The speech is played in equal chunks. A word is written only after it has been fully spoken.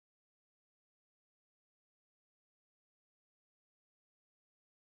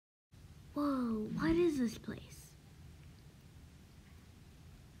Whoa, what is this place?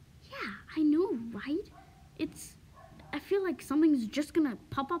 Yeah, I know, right? I feel like something's just gonna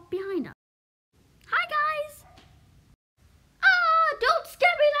pop up behind us. Hi, guys! Ah, don't scare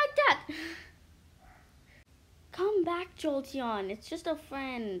me like that! Come back, Jolteon. It's just a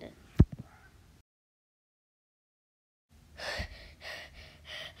friend.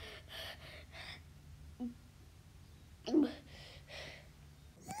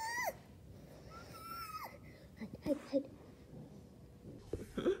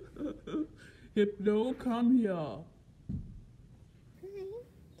 Hypno, come here.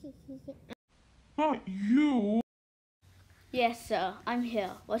 Not you. Yes, sir. I'm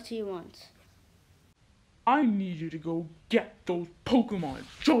here. What do you want? I need you to go get those Pokemon,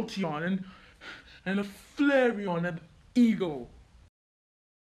 Jolteon and a Flareon and Eagle.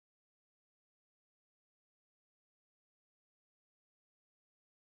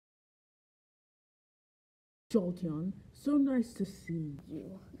 Jolteon, so nice to see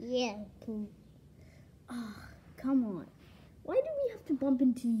you. Yeah. Come on. Why do we have to bump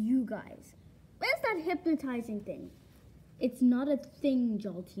into you guys? Where's that hypnotizing thing? It's not a thing,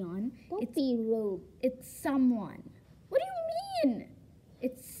 Jolteon. Don't be rude. It's someone. What do you mean?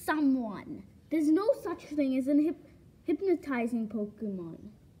 It's someone. There's no such thing as an hypnotizing Pokemon.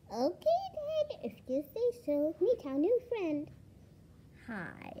 Okay, then. If you say so. Meet our new friend.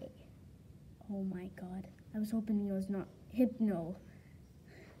 Hi. Oh my god. I was hoping it was not Hypno.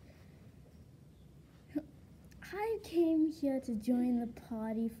 I came here to join the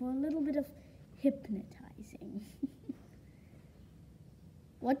party for a little bit of hypnotizing.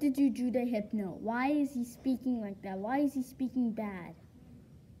 What did you do to Hypno? Why is he speaking like that? Why is he speaking bad?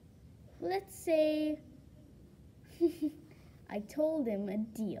 Let's say I told him a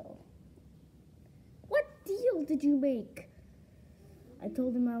deal. What deal did you make? I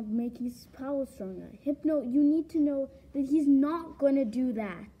told him I'll make his power stronger. Hypno, you need to know that he's not gonna do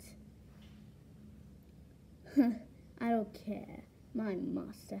that. I don't care. My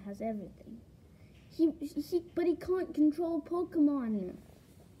master has everything. But he can't control Pokemon.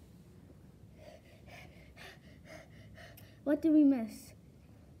 What did we miss?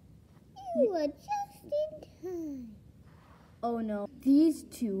 You were just in time. Oh no, these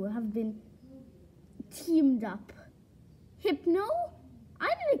two have been teamed up. Hypno? I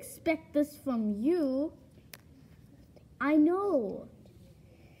didn't expect this from you. I know.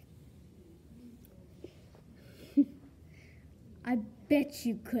 I bet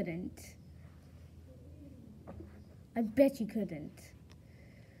you couldn't. I bet you couldn't.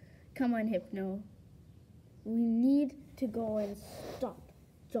 Come on, Hypno. We need to go and stop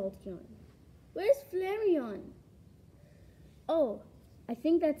Jolteon. Where's Flareon? Oh, I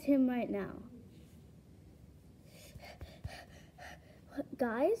think that's him right now.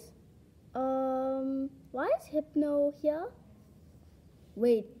 Guys, why is Hypno here?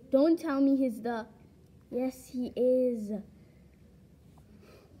 Wait, don't tell me he's the... Yes, he is.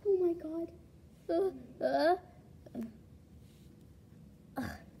 Oh my god.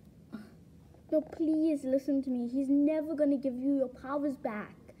 No, please listen to me. He's never gonna give you your powers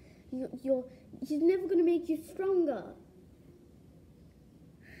back. He's never gonna make you stronger.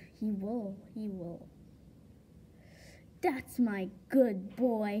 He will. That's my good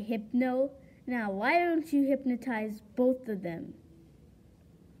boy, Hypno. Now, why don't you hypnotize both of them?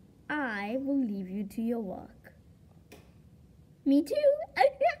 I will leave you to your work. Me too.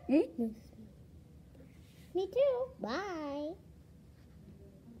 Me too. Bye.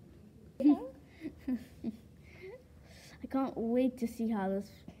 I can't wait to see how this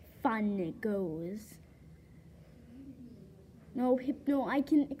fun goes. No, Hypno, I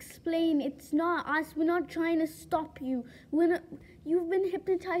can explain. It's not us. We're not trying to stop you. You've been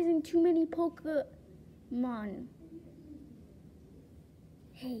hypnotizing too many Pokemon.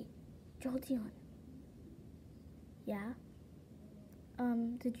 Hey, Jolteon. Yeah?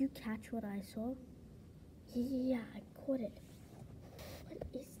 Did you catch what I saw? Yeah, I caught it. What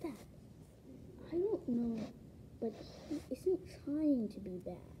is that? I don't know, but he isn't trying to be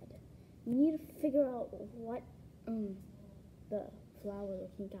bad. We need to figure out what, the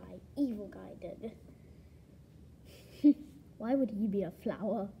flower-looking guy, evil guy did. Why would he be a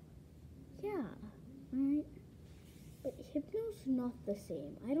flower? Yeah, right? But Hypno's not the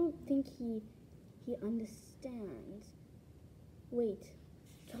same. I don't think he understands. Wait,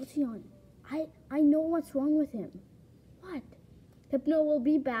 Jolteon, I know what's wrong with him. What? Hypno will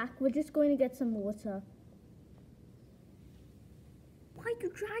be back. We're just going to get some water. Why are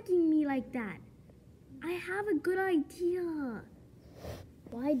you dragging me like that? I have a good idea.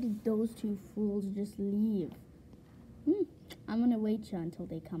 Why did those two fools just leave? I'm gonna wait here until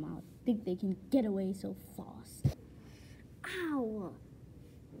they come out. Think they can get away so fast. Ow!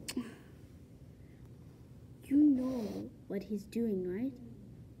 You know what he's doing, right?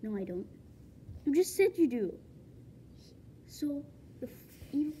 No, I don't. You just said you do. So, the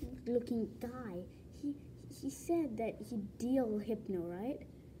evil-looking guy, he said that he'd deal Hypno, right?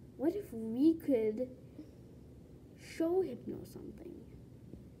 What if we could show Hypno something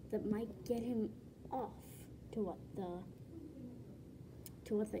that might get him off to what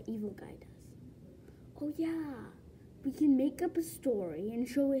the evil guy does? Oh yeah, we can make up a story and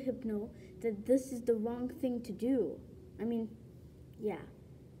show Hypno that this is the wrong thing to do. I mean, yeah.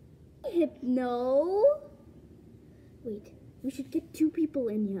 Hypno? Wait, we should get 2 people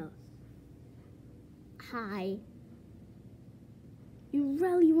in here. Hi. You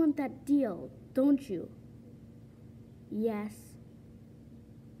really want that deal, don't you? Yes.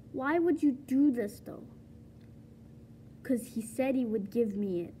 Why would you do this, though? 'Cause he said he would give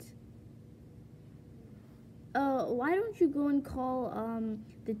me it. Why don't you go and call,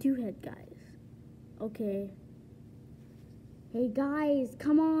 the 2-head guys? Okay. Hey, guys,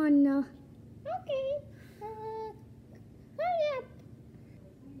 come on. Okay. Hurry up.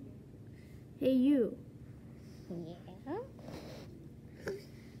 Hey, you. Yeah.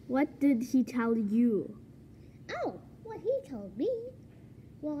 What did he tell you? Oh, what he told me.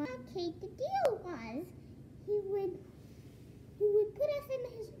 Well, okay, the deal was he would put us in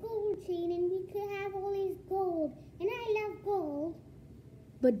his gold chain and we could have all his gold. And I love gold.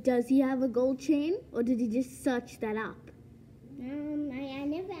 But does he have a gold chain, or did he just search that up? I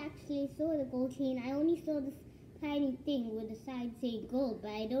never actually saw the gold chain. I only saw this tiny thing with the side saying gold,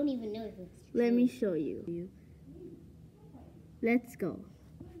 but I don't even know if it's true. Let me show you. Let's go.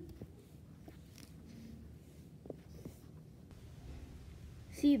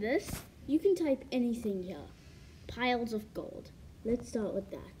 See this? You can type anything here. Piles of gold. Let's start with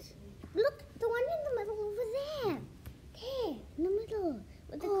that. Look, the one in the middle over there. There, in the middle.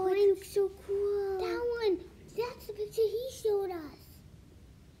 With the Oh, coins. it looks so cool. That one. That's the picture he showed us.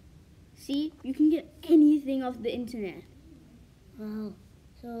 See? You can get anything off the internet. Oh,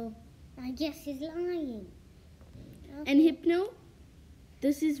 so I guess he's lying. And Hypno,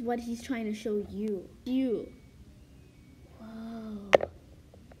 this is what he's trying to show you. Whoa.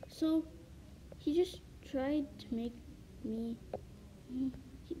 So, he just tried to make me...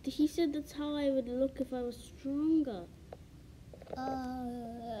 He said that's how I would look if I was stronger.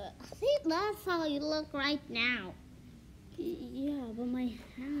 I think that's how you look right now. Yeah, but my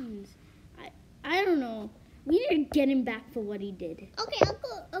hands... I don't know. We need to get him back for what he did. Okay,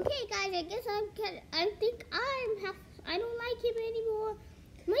 Uncle. Okay, guys. I guess I don't like him anymore.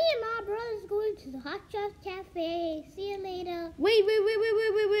 Me and my brother's going to the Hot Chocolate Cafe. See you later. Wait.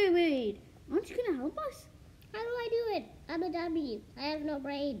 Aren't you gonna help us? How do I do it? I'm a dummy. I have no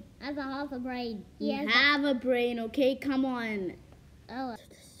brain. I have a half a brain. You have a brain, okay? Come on. Oh.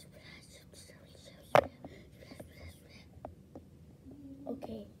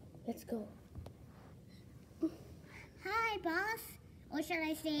 Okay, let's go. Hi, boss. Or should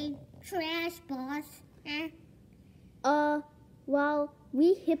I say, trash boss? Well,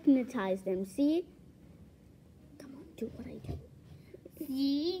 we hypnotized them, see? Come on, do what I do.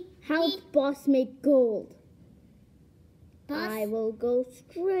 See? Help boss make gold. Boss? I will go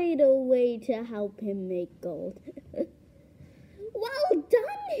straight away to help him make gold. Well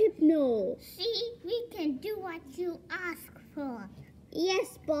done, Hypno. See? We can do what you ask for.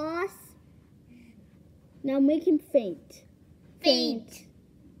 Yes, boss. Now make him faint. Faint.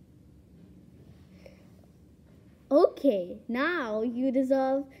 Okay, now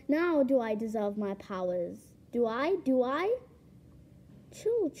do I deserve my powers? Do I?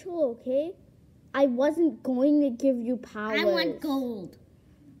 Chill, okay? I wasn't going to give you powers. I want gold.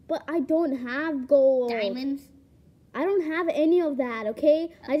 But I don't have gold. Diamonds? I don't have any of that, okay?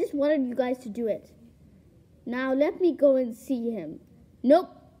 I just wanted you guys to do it. Now let me go and see him. Nope,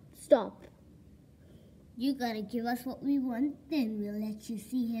 stop. You gotta give us what we want, then we'll let you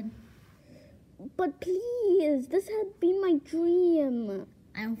see him. But please, this had been my dream.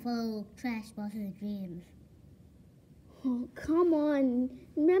 I don't follow trash boss's dreams. Oh, come on.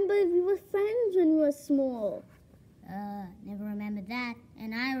 Remember, we were friends when we were small. Never remembered that.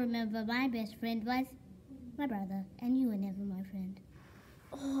 And I remember my best friend was my brother, and you were never my friend.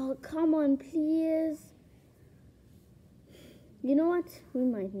 Oh, come on, please. You know what? We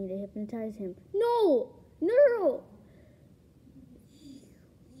might need to hypnotize him. No!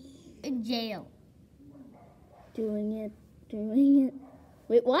 In jail. Doing it.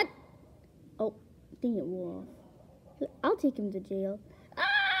 Wait, what? Oh, dang it, wore off. I'll take him to jail.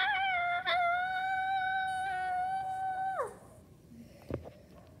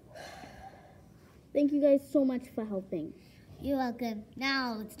 Thank you guys so much for helping. You're welcome.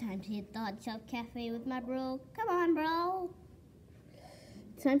 Now it's time to hit the Hot Shop Cafe with my bro. Come on, bro.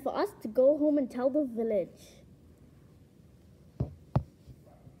 Time for us to go home and tell the village.